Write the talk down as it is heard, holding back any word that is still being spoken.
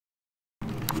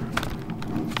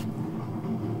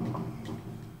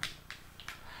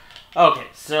Okay,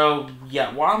 so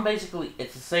yeah, basically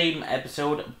it's the same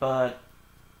episode, but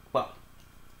well,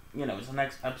 it's the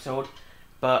next episode.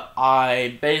 But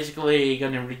I basically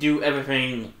gonna redo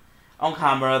everything on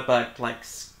camera, but like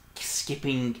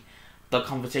skipping the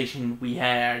conversation we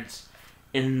had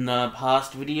in the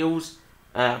past videos,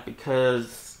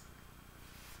 because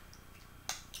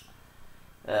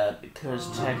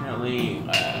technically,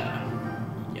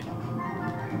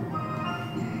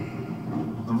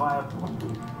 The viaduct.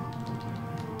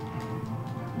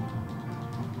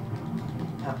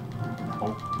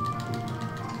 Oh.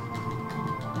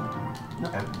 No.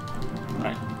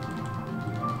 right.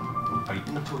 Are you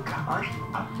into a car?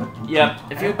 Yeah,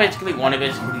 if you basically want to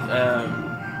basically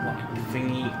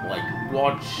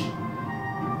watch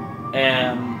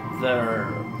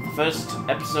the first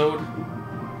episode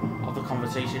of the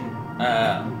conversation,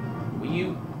 will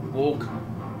you walk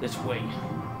this way,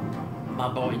 my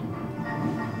boy?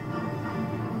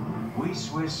 We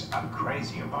Swiss are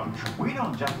crazy about truth. We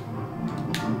don't just.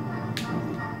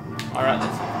 Alright,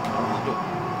 let's do it.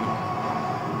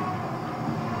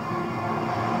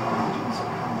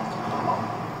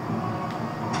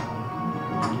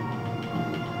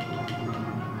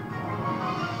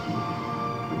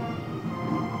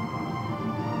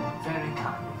 Very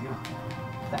kind of you.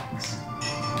 Thanks.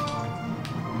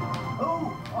 Oh,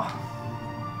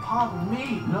 pardon me.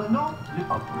 No.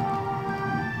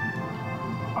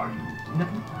 Are you? No.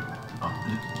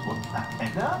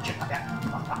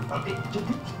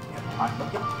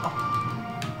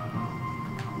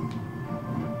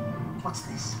 What's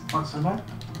this? What's the matter?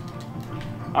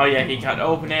 Oh yeah, he can't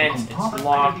open it. It's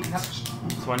locked.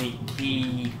 So I need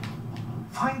key.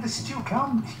 Find the stew,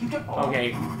 come. You get.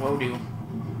 Okay, will do.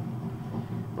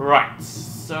 Right.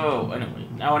 So anyway,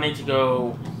 now I need to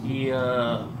go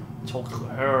here, talk to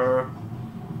her.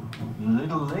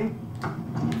 Little late.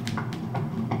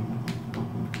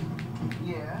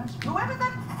 Yes. Whoever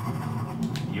that.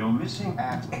 You're missing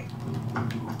at.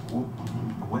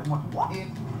 When what?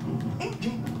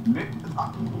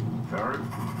 Very.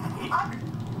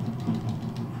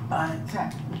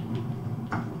 Tech.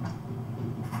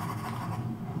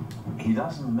 He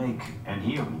doesn't make an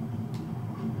hearing.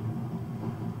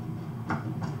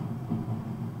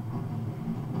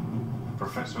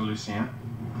 Professor Lucien?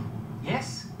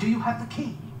 Yes? Do you have the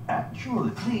key?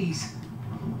 Actually, please.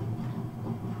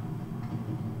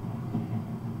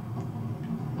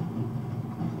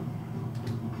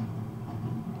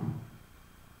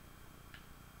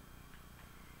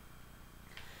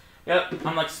 Yep,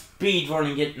 I'm like speed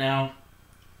running it now.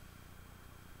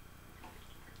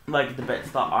 Like the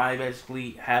bits that I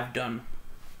basically have done.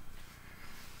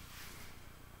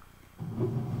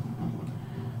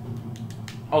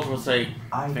 I was gonna say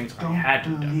things I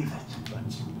hadn't done, but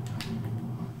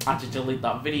I had to delete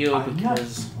that video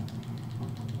because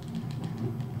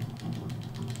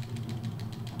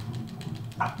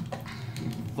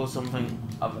for something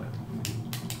other.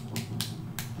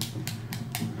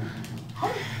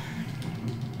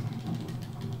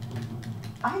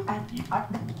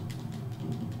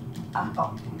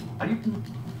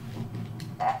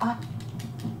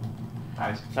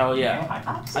 So yeah,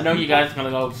 I know you guys are gonna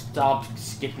go stop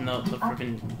skipping the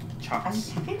freaking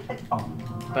charts,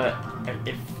 but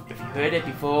if you heard it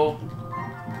before,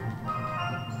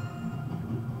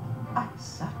 I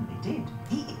certainly did.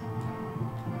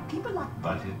 People like.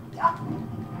 But it.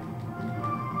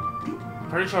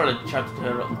 pretty sure the chat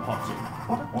heard it pops in.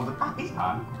 Or the.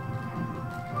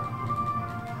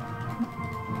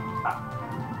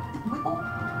 We all.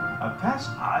 A past,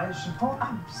 I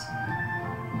suppose.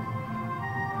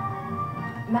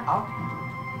 Now,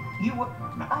 you were.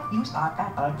 I use that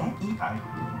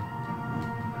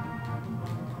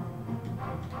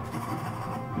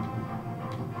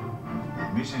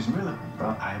Mrs. Miller.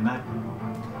 I'm at.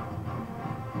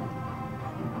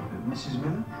 Mrs.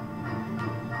 Miller?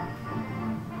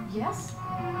 Yes?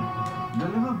 The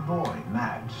little boy,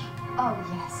 Matt. Oh,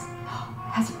 yes.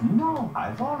 Has he? No,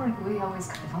 I've already. We always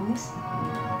kind of on this.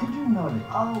 Did you know that?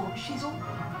 Oh, she's all.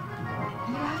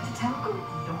 You have to tell Good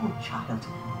Lord, child.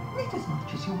 Read as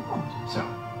much as you want. So,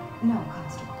 No,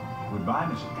 Constable. goodbye,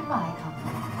 Mrs. Goodbye,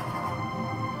 Constable.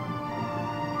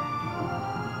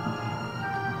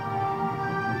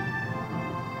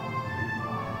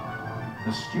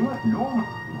 The steward Norman.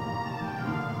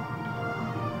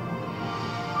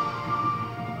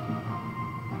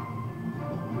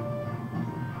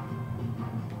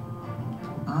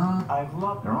 I've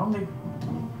loved her only.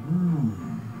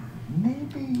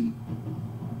 Maybe.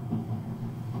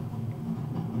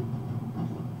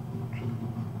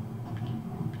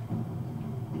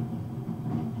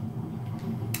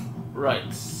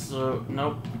 Right. So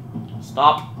nope.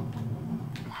 Stop.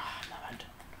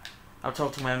 I'll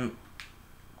talk to him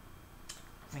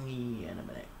thingy in a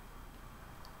minute.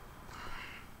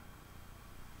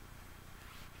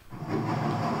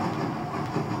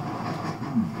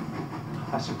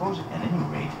 I suppose at any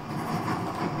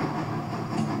rate.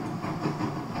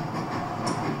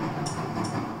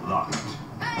 Locked.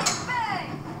 Bang!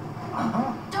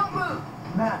 Uh-huh. Don't move!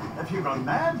 Matt, have you gone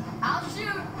mad? I'll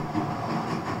shoot!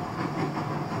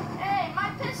 Hey, my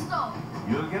pistol!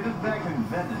 You'll get it back in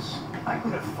Venice. I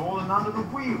could have fallen under the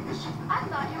wheels. I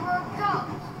thought you were a ghost.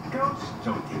 Ghosts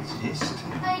don't exist.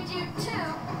 They do too.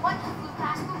 One just flew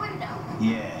past the window.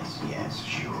 Yes,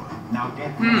 sure. Now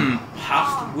get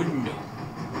Past the window.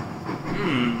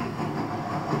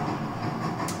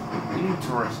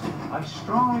 Interesting. I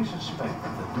strongly suspect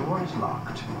that the door is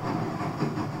locked.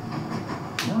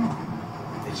 No,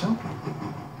 it's open.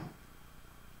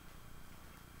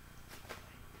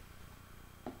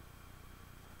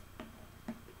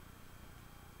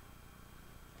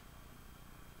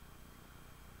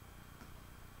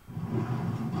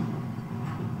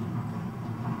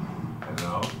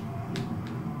 Hello?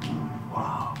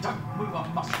 Wow. Don't move a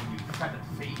muscle, you feathered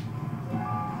feet.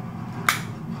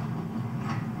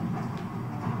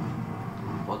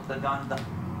 Put the gun down.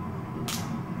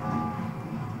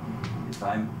 If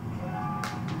I'm...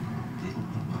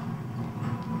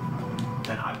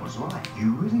 Then I was right.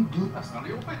 You really do. That's none of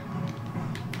your business.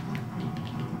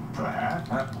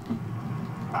 Perhaps.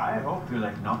 I hope you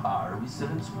like not. Are we still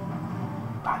in school?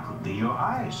 I could be your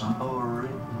eyes on. Or...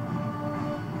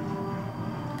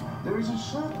 There is a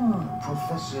certain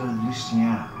Professor Lucien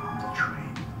on the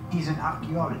train. He's an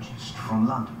archaeologist from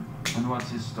London. And what's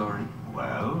his story?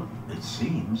 Well, it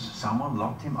seems someone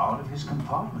locked him out of his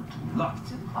compartment. Locked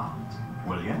him out.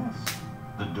 Well, yes.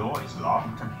 The door is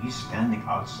locked and he's standing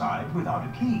outside without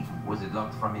a key. Was it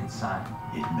locked from inside?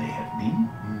 It may have been.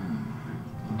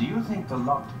 Do you think the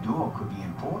locked door could be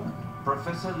important?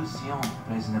 Professor Lucien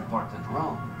plays an important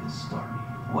role in this story.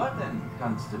 Well then,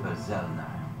 Constable Zellner,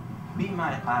 be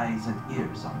my eyes and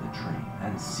ears on the train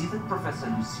and see that Professor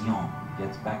Lucien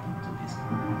gets back into his...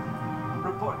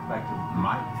 Report back to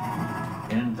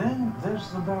me. And then there's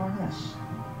the Baroness.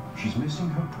 She's missing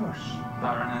her purse.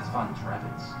 Baroness von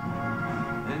Travis.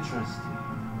 Interesting.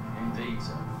 Indeed,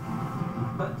 sir.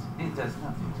 But it has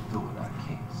nothing to do with our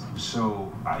case.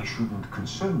 So I shouldn't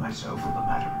concern myself with the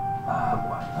matter.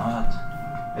 Why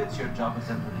not? It's your job as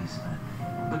a policeman.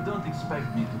 But don't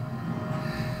expect me to...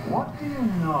 What do you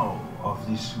know of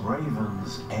this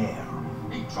Raven's heir?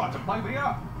 He tried to blow me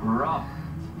up. Robert,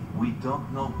 we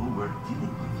don't know who we're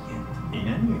dealing with yet. In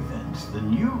any event, the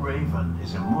new Raven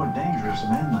is a more dangerous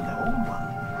man than the old one.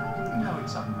 How do you know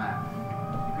it's a man?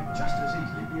 You could just as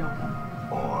easily be a woman.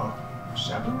 Or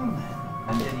several men.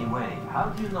 And anyway, how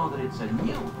do you know that it's a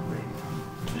new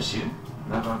Raven? Monsieur,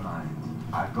 Never mind.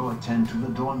 I'll go attend to the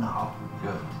door now.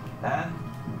 Good. And,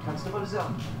 Constable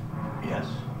Zellner, Yes?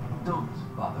 don't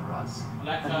bother us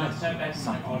Let's, unless step you back have to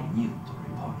my something own. new to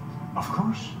report. Of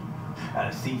course.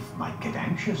 A thief might get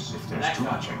anxious if there's too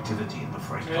much activity in the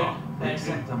freight car.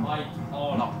 Except them light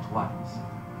on. not twice.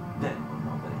 Then we'll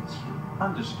know that it's you.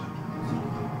 Understood.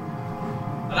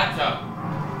 Alexa,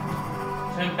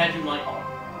 turn bedroom light on.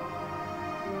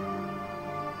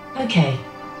 Okay.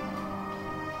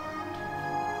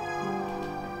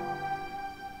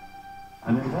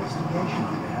 An investigation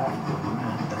on behalf of the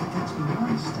brand that gets me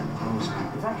one step closer.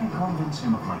 If I can convince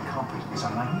him of my competence, I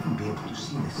might even be able to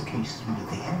see this case through to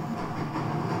the end.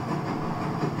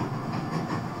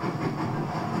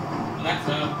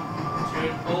 Alexa,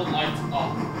 turn all lights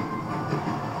off.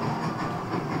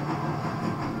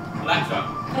 Alexa,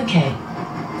 Okay.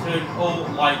 turn all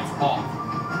lights off.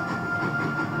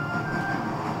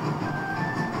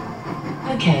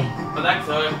 Okay.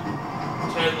 Alexa,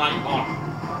 turn light on.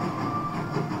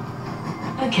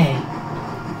 Okay.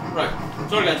 Right,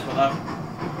 sorry guys about that.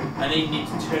 I need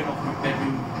to turn off my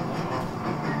bedroom light on.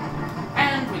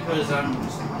 And because I'm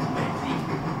just mentally,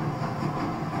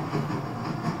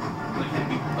 I can't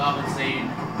be bothered saying,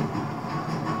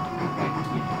 like,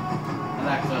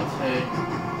 Alexa, turn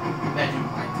bedroom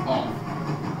light off.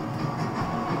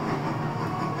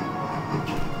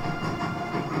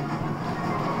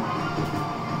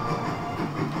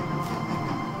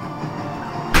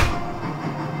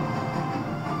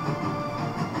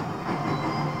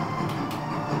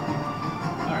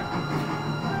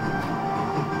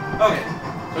 Okay,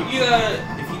 so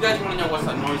if you guys want to know what's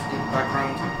that noise in the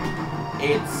background,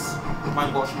 it's my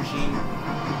washing machine.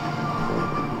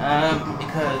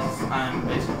 Because I'm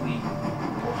basically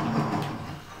washing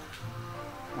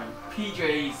my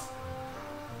PJs.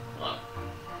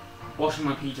 Washing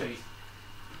my PJs.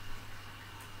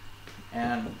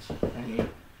 And thingy.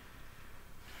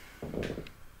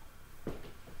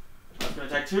 That's gonna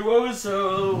take 2 hours,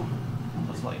 so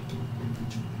that's like.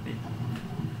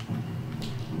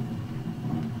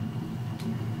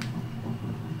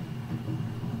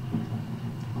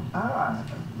 Ah,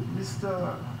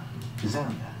 Mr.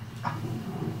 Zelda.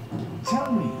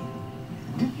 Tell me,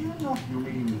 did you know you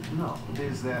mean no?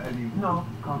 Is there any no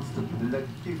constant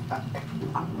elective a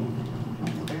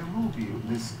ruby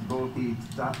this boat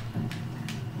eats that?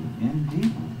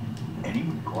 Indeed. Any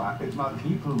quiet my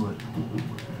people would.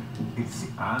 It's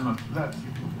I'm a that.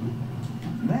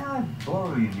 May I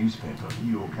borrow your newspaper?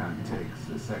 You can take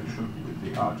the section with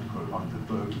the article on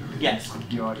the burglary. Yes.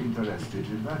 You're interested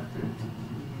in that bit.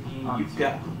 You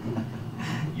got.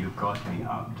 You caught me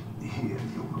out. Here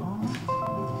you go.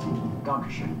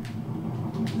 Dankeschön.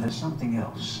 There's something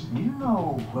else. Do you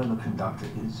know where the conductor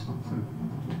is?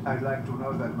 I'd like to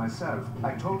know that myself.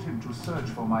 I told him to search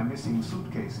for my missing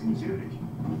suitcase in Zurich.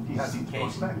 He hasn't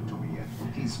got back to me yet.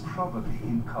 He's probably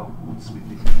in cahoots with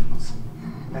the thieves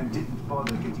and didn't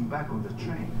bother getting back on the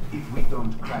train. If we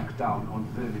don't crack down on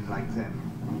vermin like them,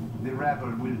 the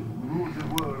rabble will rule the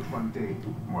world one day.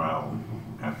 Well,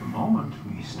 at the moment,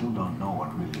 we still don't know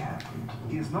what really happened.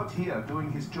 He is not here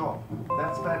doing his job.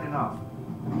 That's bad enough.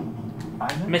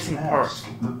 Missing purse.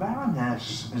 The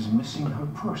Baroness is missing her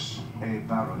purse. A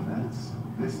Baroness?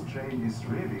 This train is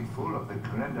really full of the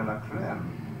creme de la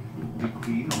creme. The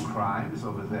Queen of Crime is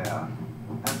over there.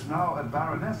 And now a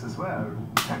Baroness as well.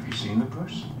 Have you seen the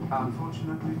purse?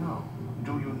 Unfortunately, no.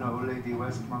 Do you know Lady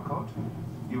Westmacott?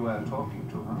 You were talking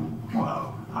to her.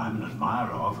 Well, I'm an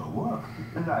admirer of her work.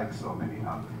 Like so many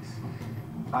others.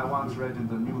 I once read in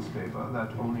the newspaper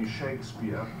that only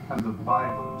Shakespeare and the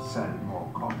Bible sell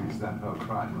more copies than her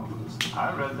crime novels.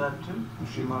 I read that too.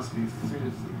 She must be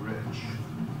filthy rich.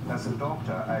 As a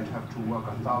doctor, I'd have to work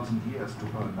 1,000 years to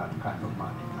earn that kind of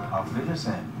money. Auf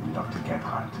Wiedersehen, Dr.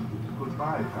 Gebhardt.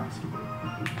 Goodbye, Constable.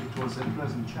 It was a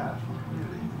pleasant chat,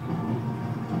 really.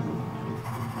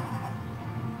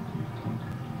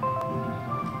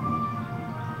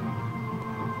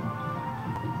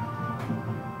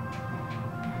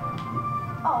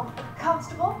 Oh,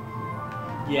 Constable?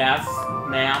 Yes,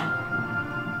 ma'am.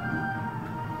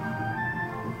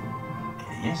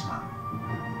 Yes, ma'am.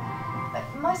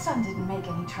 My son didn't make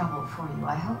any trouble for you,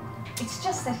 I hope. It's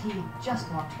just that he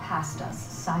just walked past us,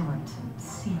 silent and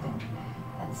seething.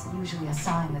 That's usually a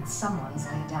sign that someone's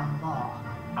laid down the law.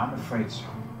 I'm afraid so.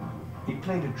 He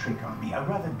played a trick on me, a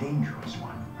rather dangerous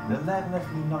one. The lad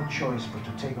left me no choice but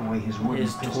to take away his wooden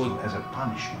His pistol toy. as a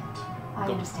punishment. I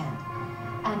understand.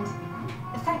 And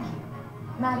thank you.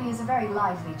 Maddie is a very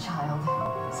lively child.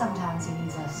 Sometimes he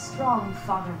needs a strong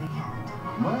fatherly hand.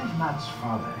 Where's Matt's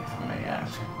father, if I may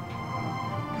ask?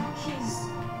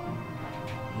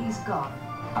 He's gone.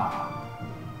 Ah,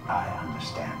 I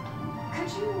understand.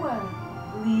 Could you,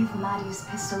 leave Maddie's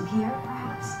pistol here,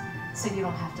 perhaps? So you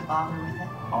don't have to bother with it?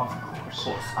 Of course. Of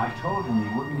course. I told him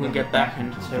he wouldn't We'll give get it back to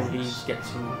until he Vince. gets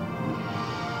to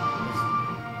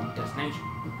his destination.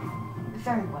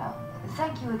 Very well.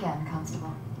 Thank you again,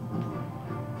 Constable.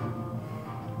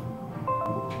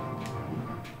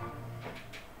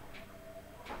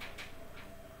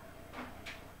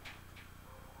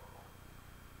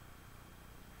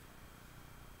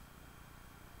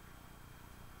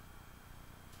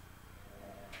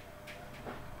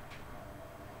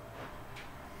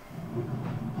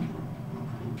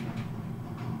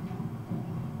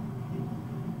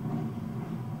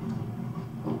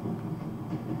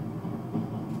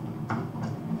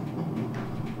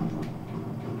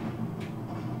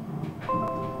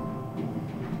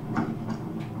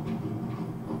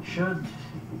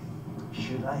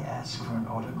 Should I ask for an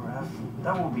autograph?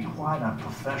 That will be quite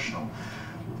unprofessional.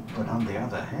 But on the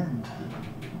other hand...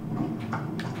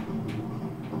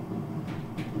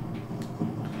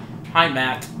 Hi,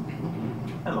 Matt.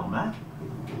 Hello, Matt.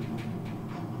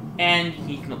 And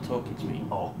he's not talking to me.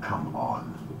 Oh, come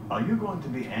on. Are you going to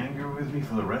be angry with me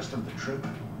for the rest of the trip?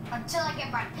 Until I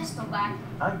get my pistol back.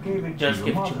 I gave it Just to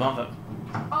give your it to your mother.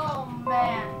 Oh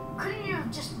man, couldn't you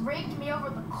have just raked me over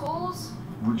the coals?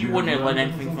 Would You wouldn't have learned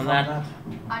learned anything from that.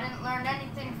 I didn't learn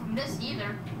anything from this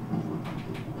either.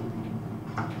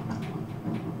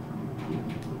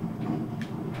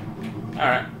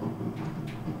 Alright.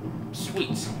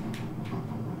 Sweet.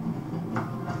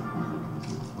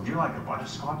 Would you like a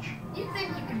butterscotch? You think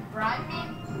you can bribe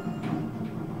me?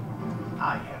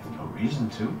 I have no reason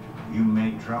to. You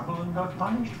made trouble and got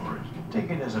punished for it. Take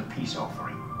it as a peace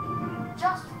offering.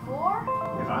 Just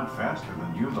 4? If I'm faster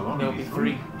than you, there'll only They'll be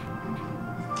free.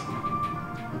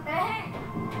 Hey!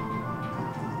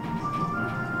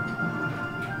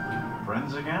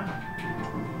 Friends again?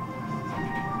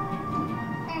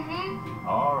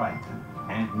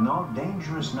 And no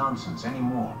dangerous nonsense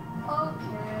anymore.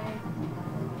 Okay.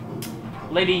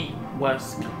 Lady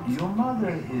West. Your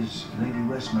mother is Lady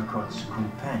Westmacott's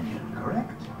companion,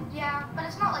 correct? Yeah, but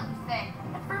it's not like you think.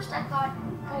 At first I thought,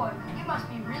 boy, you must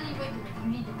be really wicked if you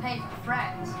need to pay for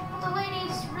friends. But the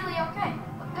lady's really okay.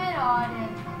 A bit odd and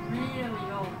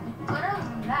really old. But other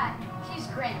than that, she's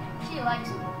great. She likes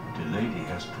me. The lady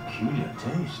has peculiar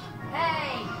taste.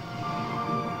 Hey!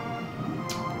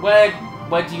 Where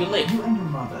do you live? You and your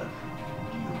mother,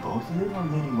 do you both live on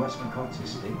Lady Westmacott's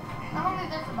estate? I'm only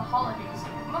there for the holidays.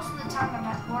 Most of the time I'm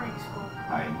at boarding school.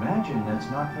 I imagine that's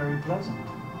not very pleasant.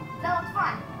 No, it's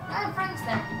fine. I have friends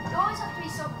there. You always have to be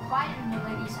so quiet in the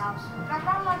lady's house. And I'm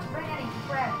not allowed to bring any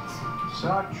friends.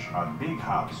 Such a big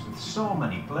house with so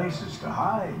many places to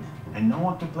hide and no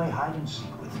one to play hide and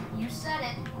seek with. You said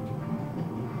it.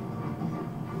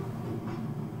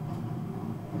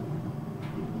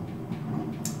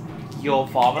 Your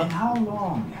father? And how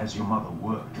long has your mother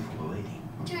worked for the lady?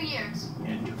 2 years.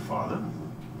 And your father?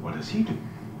 What does he do?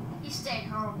 He stayed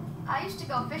home. I used to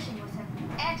go fishing with him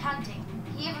and hunting.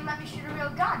 He even let me shoot a real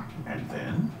gun. And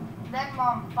then? Then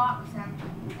Mom fought with him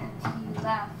and he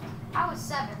left. I was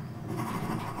 7.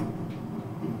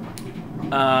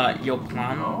 Your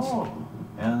plans? Oh.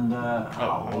 And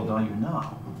how old are you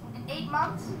now? In 8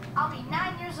 months, I'll be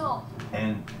 9 years old.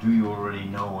 And do you already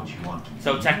know what you want to do?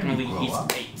 So technically when you he's grow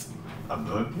up? 8. A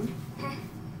burglar?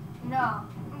 No,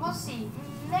 we'll see.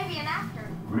 Maybe an actor.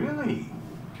 Really?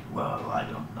 Well, I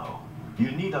don't know.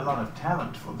 You need a lot of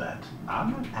talent for that.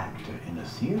 I'm an actor in a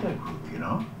theater group, you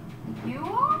know? You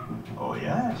are? Oh,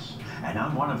 yes. And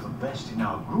I'm one of the best in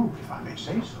our group, if I may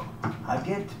say so. I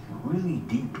get really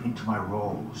deep into my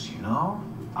roles, you know?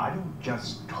 I don't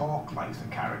just talk like the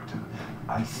character.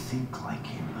 I think like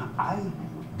him. I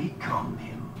become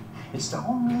him. It's the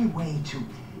only way to...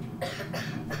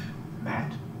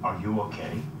 Matt, are you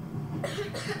okay?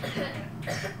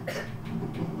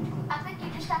 I think you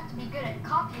just have to be good at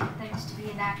copying things to be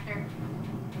an actor.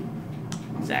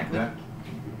 Exactly.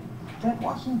 That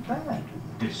wasn't bad.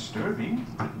 Disturbing,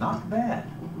 but not bad.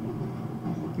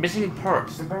 Missing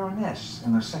purse. The Baroness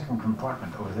in the second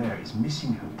compartment over there is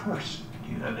missing her purse.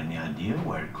 Do you have any idea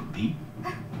where it could be?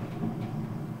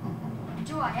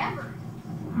 Do I ever?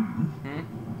 Mm-hmm.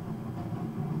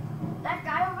 That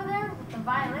guy over there with the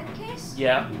violin case?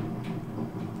 Yeah.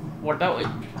 What about it?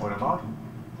 What about him?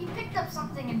 He picked up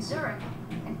something in Zurich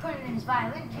and put it in his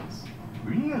violin case.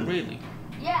 Really? Really?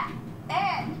 Yeah,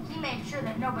 and he made sure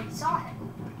that nobody saw him.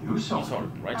 But you saw You saw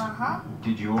him. it, right? Uh-huh.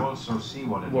 Did you also see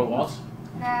what it What was? was?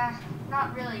 Nah,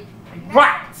 not really. But now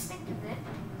Right. that I think of it,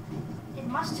 it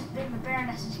must have been the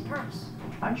Baroness's purse.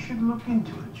 I should look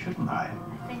into it, shouldn't I?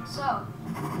 I think so.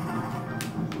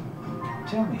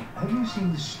 Tell me, have you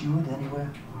seen the steward anywhere?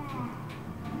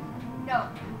 No.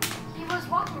 He was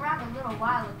walking around a little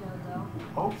while ago, though.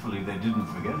 Hopefully they didn't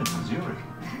forget it in Zurich.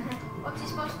 What's he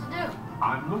supposed to do?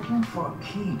 I'm looking for a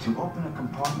key to open a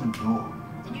compartment door.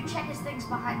 Did you check his things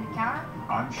behind the counter?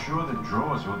 I'm sure the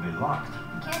drawers will be locked.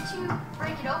 Can't you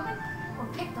break it open? Or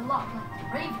pick the lock like the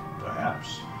Raven?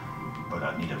 Perhaps. But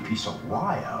I'd need a piece of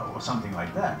wire or something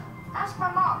like that. Ask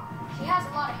my mom. She has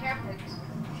a lot of hairpins.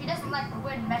 She doesn't like the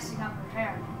wind messing up her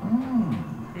hair.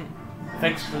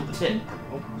 Thanks for the tip.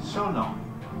 So long.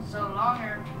 So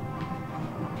longer.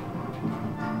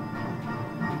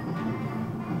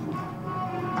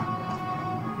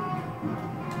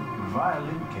 The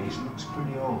violin case looks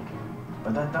pretty old,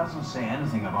 but that doesn't say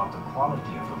anything about the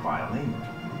quality of the violin.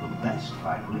 The best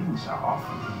violins are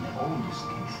often in the oldest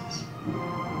cases.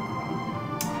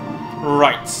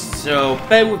 Right, so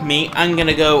bear with me. I'm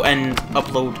gonna go and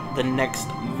upload the next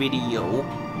video.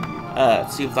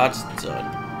 See if that's done.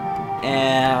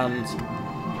 And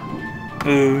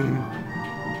boom.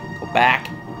 Go back.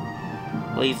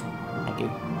 Please. Thank you.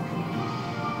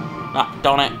 Ah,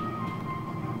 darn it.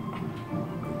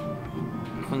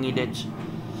 Thingy did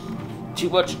too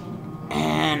much.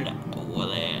 And over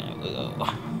there we go.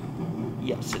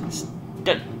 Yes, it's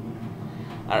done.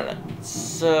 Alright,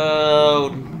 so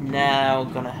now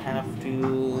gonna have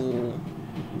to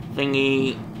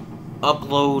thingy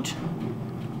upload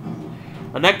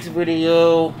the next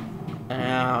video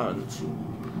and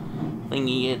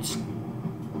thingy it's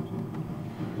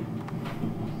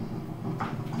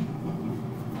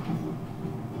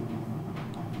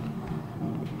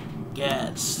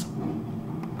gets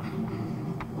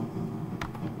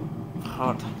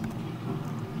hot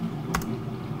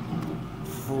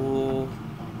for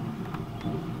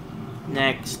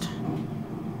next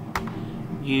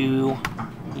you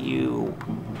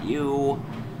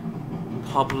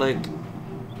public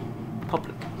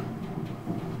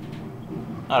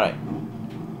alright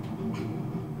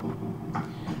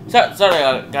So,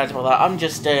 sorry guys about that. I'm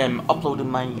just uploading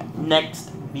my next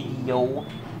video.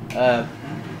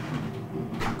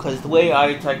 Because the way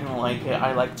I technically like it,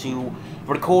 I like to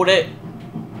record it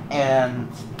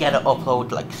and get it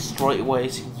uploaded like straight away,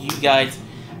 so you guys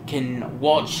can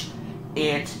watch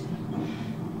it.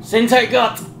 Since I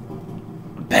got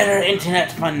better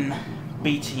internet from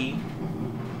BT.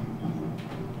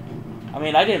 I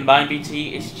mean, I didn't buy BT.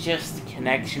 It's just the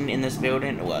connection in this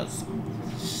building was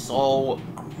so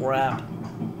crap.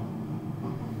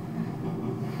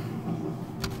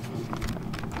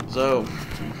 So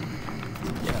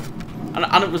yeah,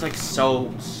 and it was like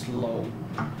so slow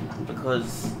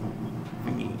because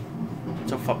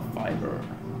it's a fiber.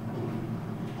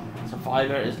 So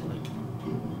fiber is like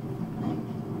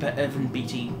better than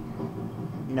BT.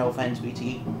 No offense,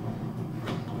 BT.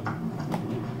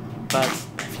 But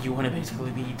if you want to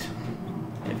basically beat,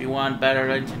 if you want better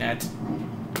internet,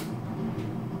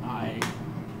 I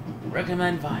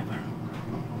recommend fiber.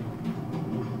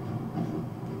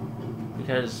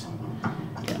 Because,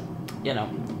 yeah, you know,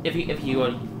 if you are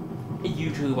a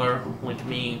YouTuber like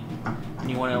me and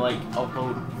you want to like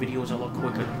upload videos a lot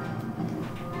quicker.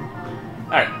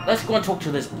 Alright, let's go and talk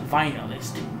to this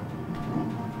finalist.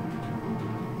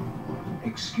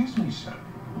 Excuse me, sir.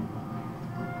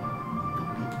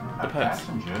 The A purse.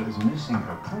 passenger is missing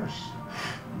her purse.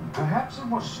 Perhaps it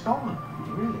was stolen.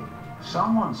 Really?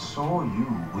 Someone saw you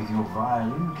with your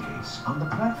violin case on the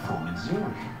platform in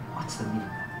Zurich. What's the meaning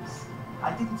of this?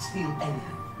 I didn't steal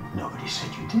anything. Nobody said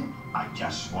you did. I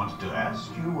just wanted to ask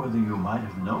you whether you might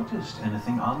have noticed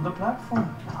anything on the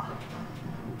platform.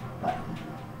 Well,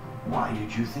 Why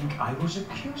did you think I was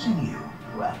accusing you?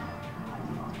 well, I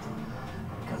thought,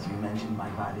 because you mentioned my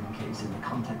violin case in the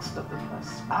context of the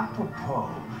purse. Apropos,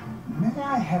 may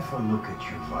I have a look at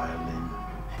your violin?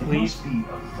 It Please. must be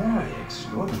a very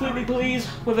extraordinary Please,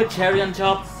 with a cherry on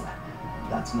top.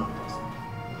 That's not possible.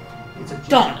 It's a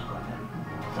Done. genuine violin.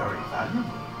 Very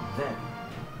valuable. Very.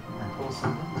 And also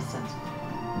very sensitive.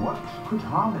 What could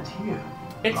harm it here?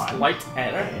 It's light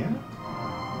error. Air?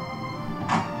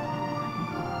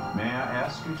 May I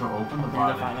ask you to open the the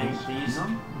violin violin, case? please. No.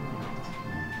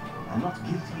 I'm not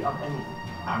guilty of anything.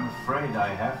 I'm afraid I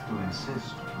have to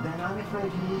insist. Then I'm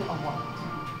afraid you need a warrant.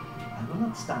 I will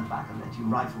not stand back and let you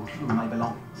rifle through my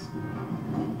belongings.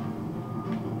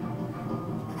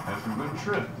 Have a good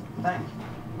trip. Thank you.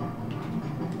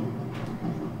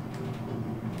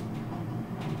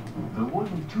 The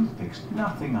wooden toothpicks,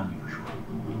 nothing unusual.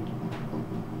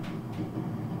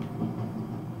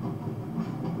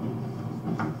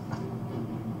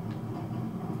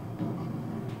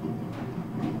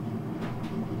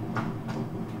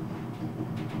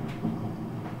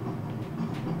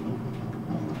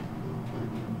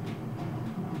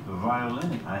 The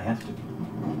violin, I have to...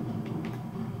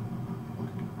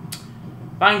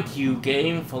 Thank you,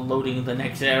 game, for loading the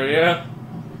next area.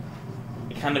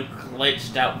 It kind of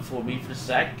glitched out for me for a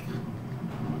sec.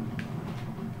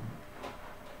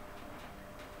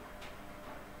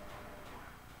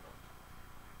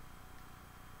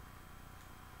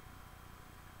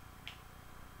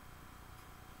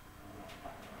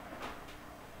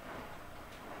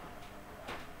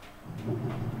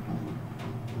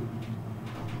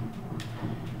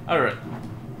 Alright.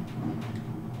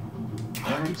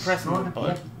 Keep pressing the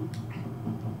button.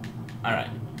 Alright.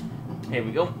 Here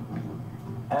we go.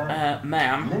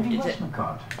 Ma'am, Lady is it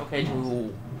Westmacott, okay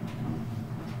to...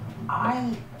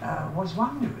 I was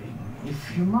wondering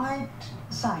if you might,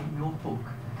 Sign your book,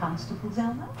 Constable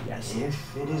Zelma? Yes.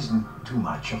 if it isn't too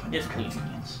much of an Yes, please.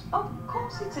 inconvenience. Of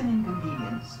course it's an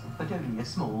inconvenience, but only a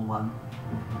small one.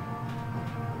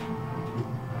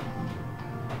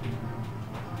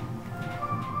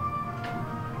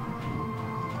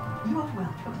 You are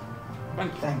welcome.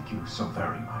 Thank you. Thank you so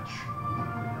very much.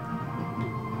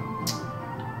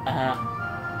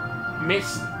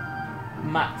 Miss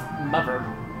Matt's mother.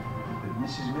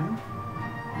 Mrs. Miller?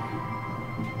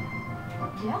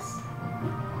 Yes?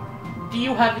 Do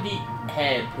you have any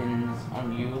hairpins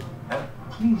on you?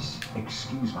 Please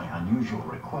excuse my unusual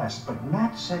request, but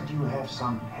Matt said you have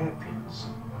some hairpins.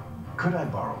 Could I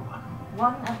borrow one?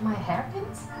 One of my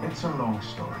hairpins? It's a long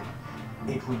story.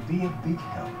 It would be a big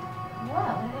help.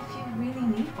 Well, if you really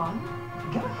need one.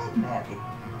 Go ahead, Mary.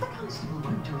 The constable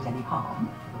won't do it any harm.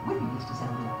 Will you, Mr.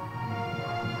 Zelma?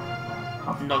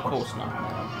 No, of course not.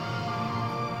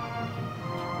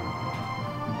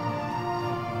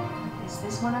 Is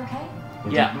this one okay?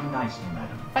 It Yeah. would be nicely,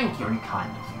 madam. Thank you. Very kind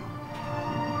of you.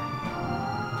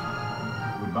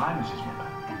 Goodbye, Mrs. Miller.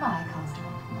 Goodbye,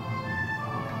 Constable.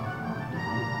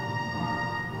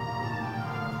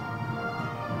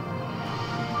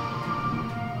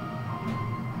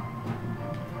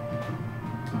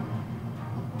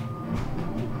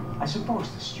 I suppose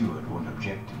the steward won't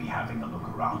object to me having a look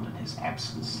around in his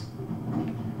absence.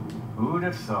 Who would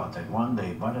have thought that one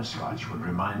day butterscotch would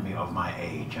remind me of my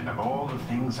age and of all the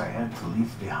things I had to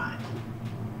leave behind?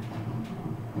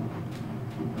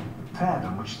 Pad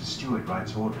on which the steward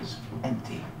writes orders,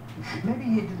 empty. Maybe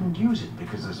he didn't use it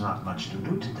because there's not much to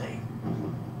do today.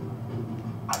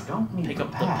 I don't need the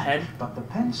pad, but the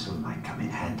pencil might come in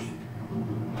handy.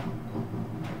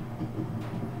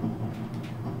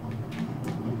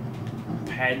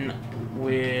 Pen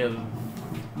with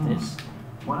this.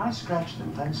 When I scratch the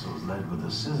pencil's lead with the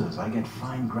scissors, I get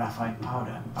fine graphite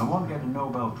powder. I won't get a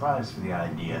Nobel Prize for the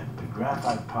idea, but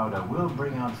graphite powder will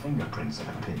bring out fingerprints at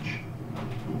a pinch.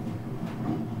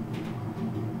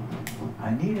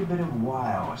 I need a bit of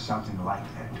wire or something like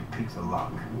that to pick the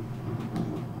lock.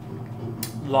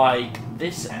 Like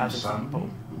this And as example.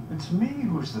 It's me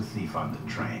who's the thief on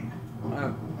the train.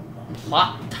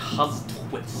 Plot has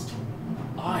twist.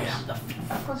 I am the thief.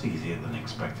 That was easier than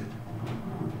expected.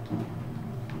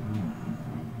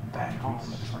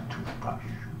 Batteries, a toothbrush,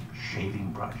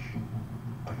 shaving brush,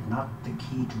 but not the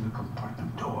key to the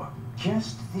compartment door.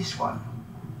 Just this one.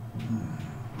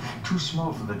 Too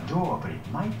small for the door, but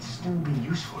it might still be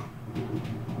useful.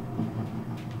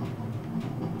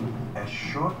 A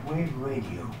shortwave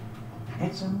radio.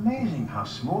 It's amazing how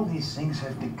small these things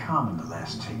have become in the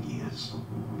last 10 years.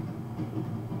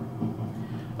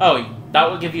 Oh, that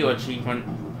will give you an achievement.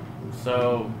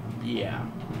 So, yeah.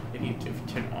 If you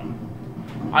turn it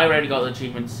on. I already got the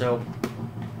achievement, so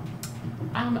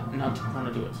I'm not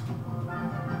gonna do it.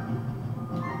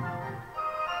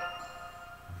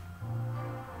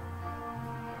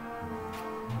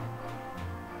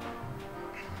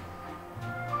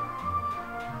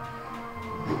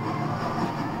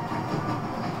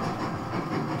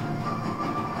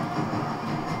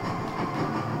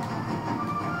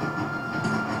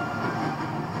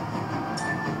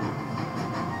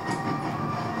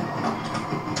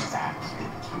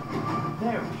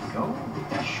 There we go.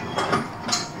 That should work.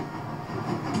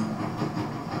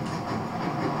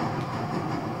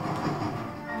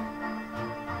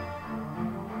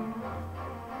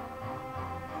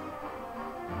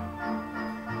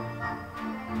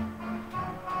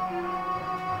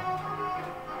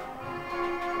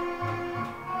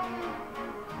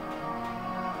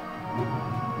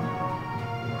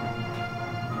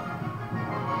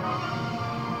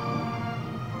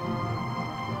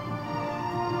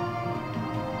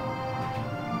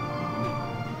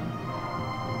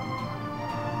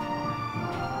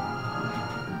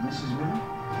 Mrs. Miller?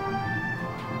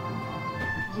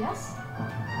 Yes?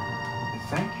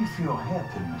 Thank you for your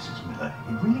hairpin, Mrs. Miller.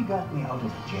 It really got me out of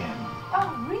a jam.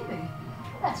 Oh, really?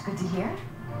 That's good to hear.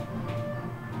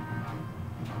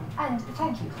 And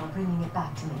thank you for bringing it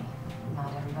back to me.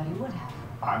 Not everybody would have.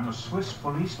 I'm a Swiss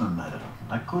policeman, madam.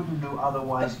 I couldn't do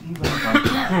otherwise even if I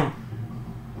tried.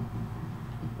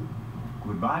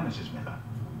 Goodbye, Mrs. Miller.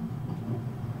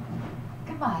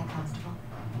 Goodbye, Constable.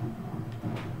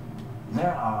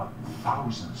 There are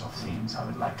thousands of things I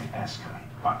would like to ask her,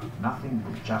 but nothing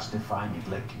would justify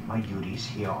neglecting my duties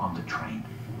here on the train.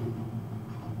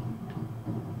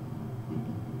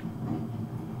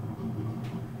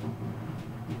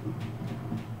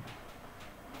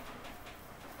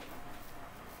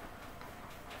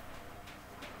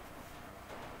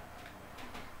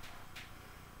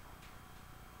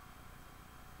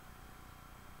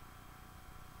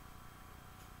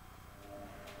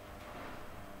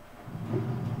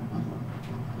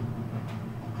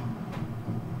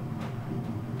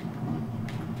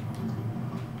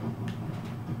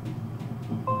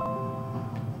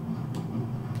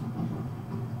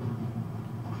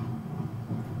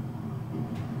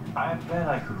 I bet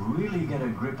I could really get a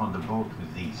grip on the boat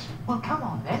with these. Well, come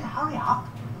on then, hurry up.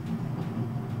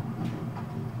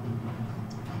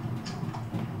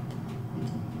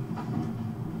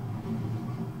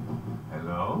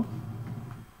 Hello?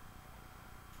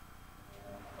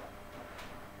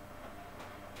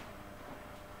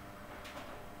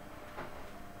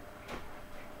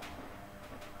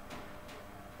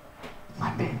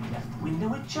 I bet we left the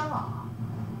window ajar.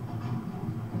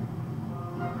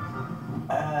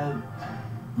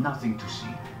 Nothing to see.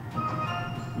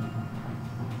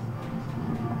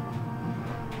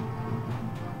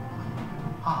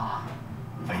 Ah,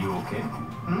 Are you okay?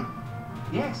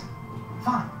 yes,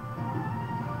 fine.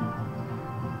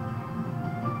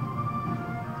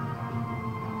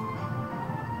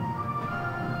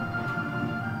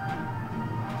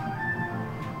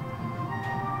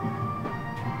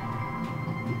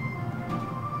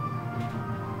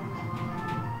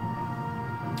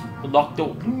 locked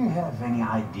door. Do you have any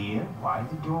idea why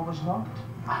the door was locked?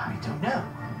 I don't know.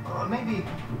 Or maybe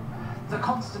the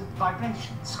constant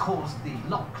vibrations caused the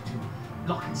lock to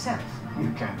lock itself.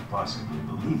 You can't possibly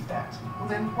believe that. Well,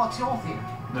 then what's your theory?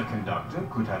 The conductor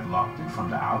could have locked it from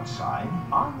the outside.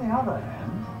 On the other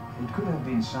hand, it could have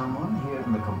been someone here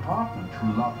in the compartment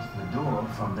who locked the door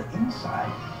from the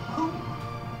inside. Who?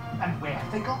 And where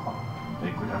have they gone?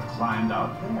 They could have climbed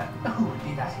out there. Who would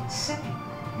be that insane?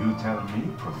 You tell me,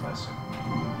 Professor.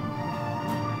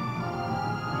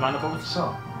 Mind about So,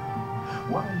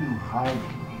 what are you hiding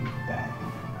in your bag?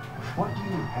 What do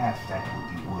you have that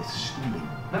would be worth stealing?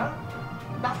 No,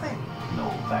 nothing. No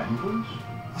valuables?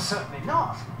 Certainly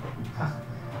not.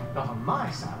 Not on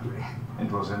my salary.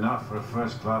 It was enough for a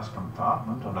first-class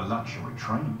compartment on a luxury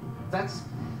train. That's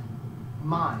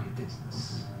my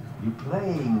business. You're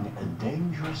playing a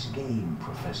dangerous game,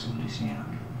 Professor Lucien.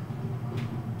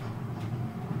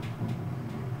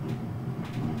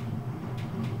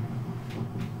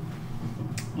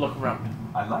 look around.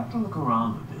 I'd like to look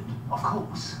around a bit. Of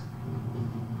course.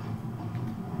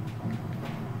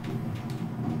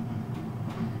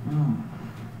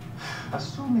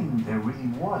 Assuming there really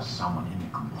was someone in the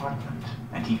compartment,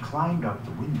 and he climbed out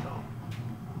the window,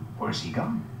 where's he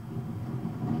gone?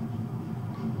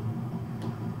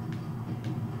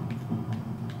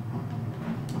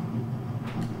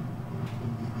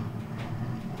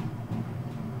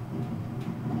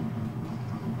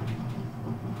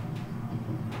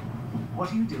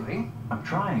 What are you doing? I'm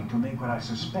trying to make what I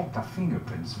suspect are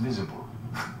fingerprints visible.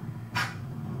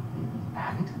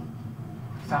 And?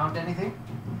 Found anything?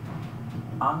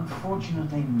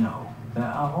 Unfortunately, no. There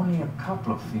are only a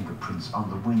couple of fingerprints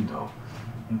on the window.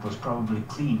 It was probably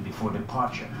cleaned before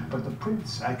departure, but the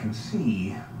prints I can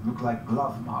see look like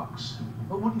glove marks.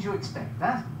 Well, wouldn't you expect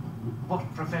that?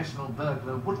 What professional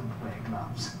burglar wouldn't wear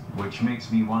gloves? Which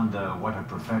makes me wonder what a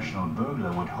professional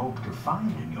burglar would hope to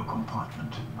find in your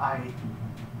compartment. I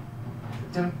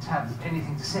don't have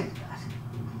anything to say to that.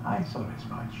 I thought as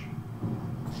much.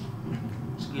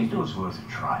 Excuse It me. was worth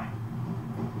a try.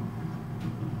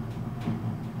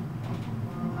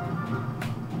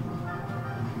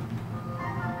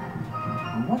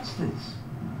 What's this?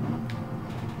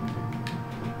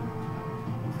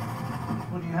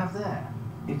 What do you have there?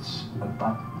 It's a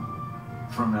button.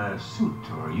 From a suit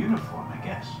or a uniform, I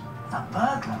guess. The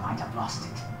burglar might have lost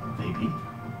it. Maybe.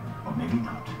 Or maybe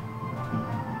not.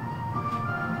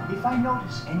 If I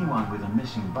notice anyone with a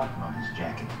missing button on his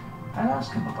jacket, I'll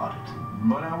ask him about it.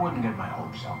 But I wouldn't get my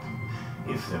hopes up.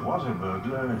 If there was a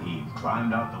burglar, he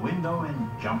climbed out the window and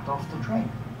jumped off the train.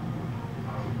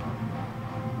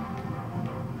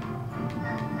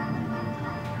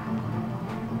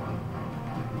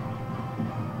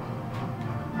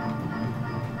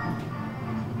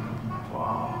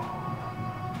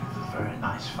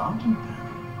 Nice fountain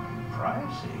pen.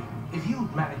 Pricey. If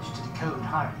you'd managed to decode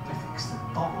hieroglyphics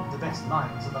that boggled the best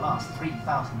minds of the last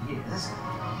 3,000 years,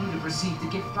 you'd have received a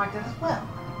gift like that as well.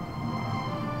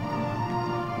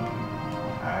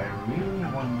 I really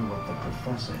wonder what the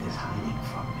professor is hiding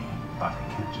from me. But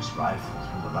I can't just rifle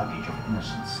through the luggage of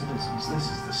innocent citizens. This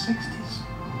is the 60s.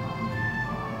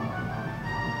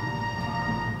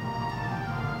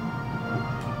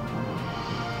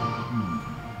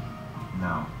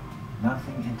 No,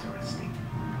 nothing interesting.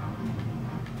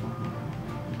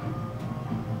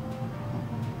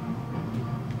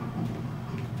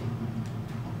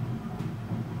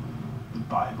 The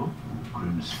Bible,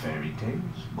 Grimm's fairy tales,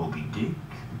 Moby Dick,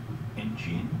 and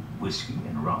gin, whiskey,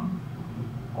 and rum.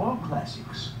 All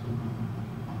classics.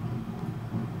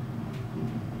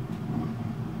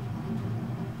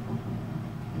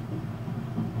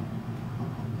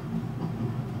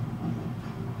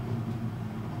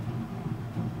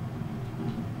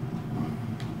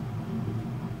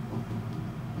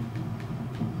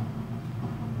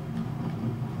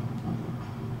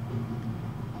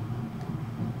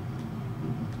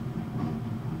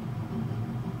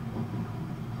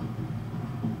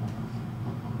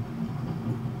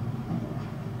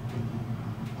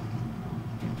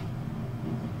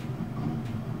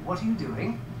 What are you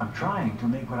doing? I'm trying to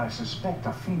make what I suspect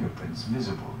are fingerprints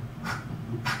visible.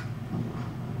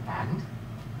 And?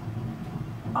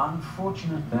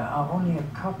 Unfortunately, there are only a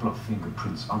couple of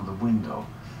fingerprints on the window.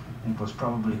 It was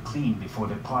probably cleaned before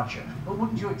departure. Well,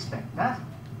 wouldn't you expect that?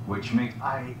 Which makes...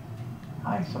 I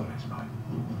thought as much.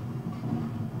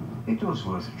 It was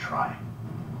worth a try.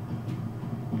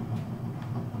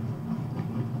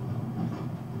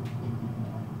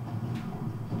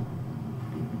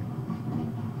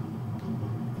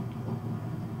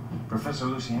 Professor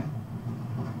Lucien?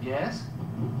 Yes?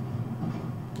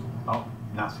 Oh,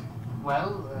 nothing.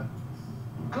 Well,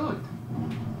 Good.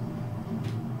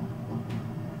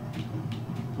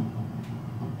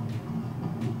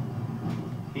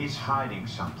 He's hiding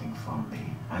something from me,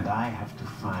 and I have to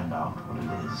find out what it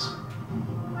is.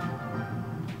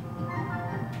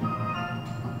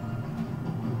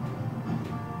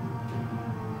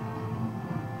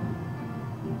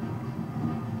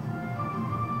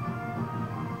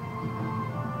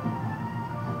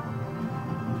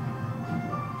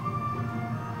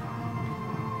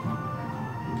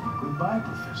 Goodbye,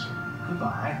 Professor.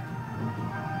 Goodbye.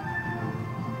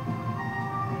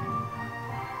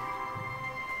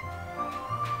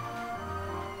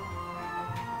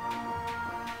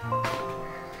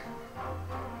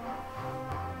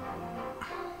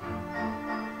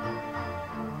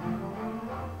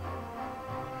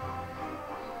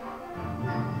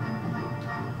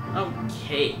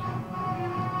 Okay.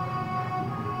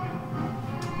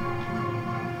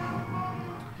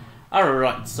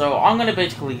 Alright, so I'm gonna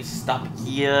basically stop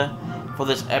here for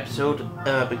this episode,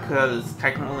 because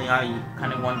technically I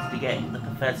kind of wanted to get the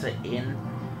professor in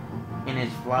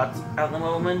his flat at the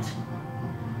moment.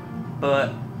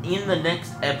 But in the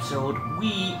next episode,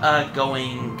 we are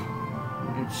going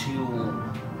to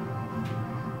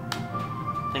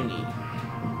thingy.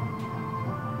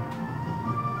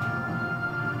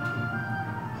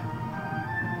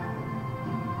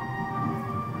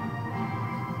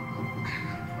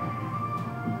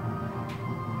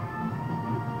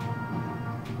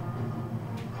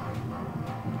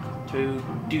 To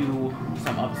do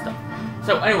some other stuff.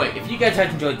 So anyway, if you guys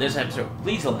have enjoyed this episode,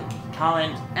 please like,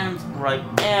 comment, and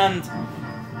subscribe, and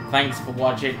thanks for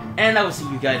watching, and I will see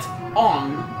you guys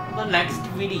on the next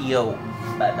video.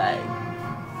 Bye bye.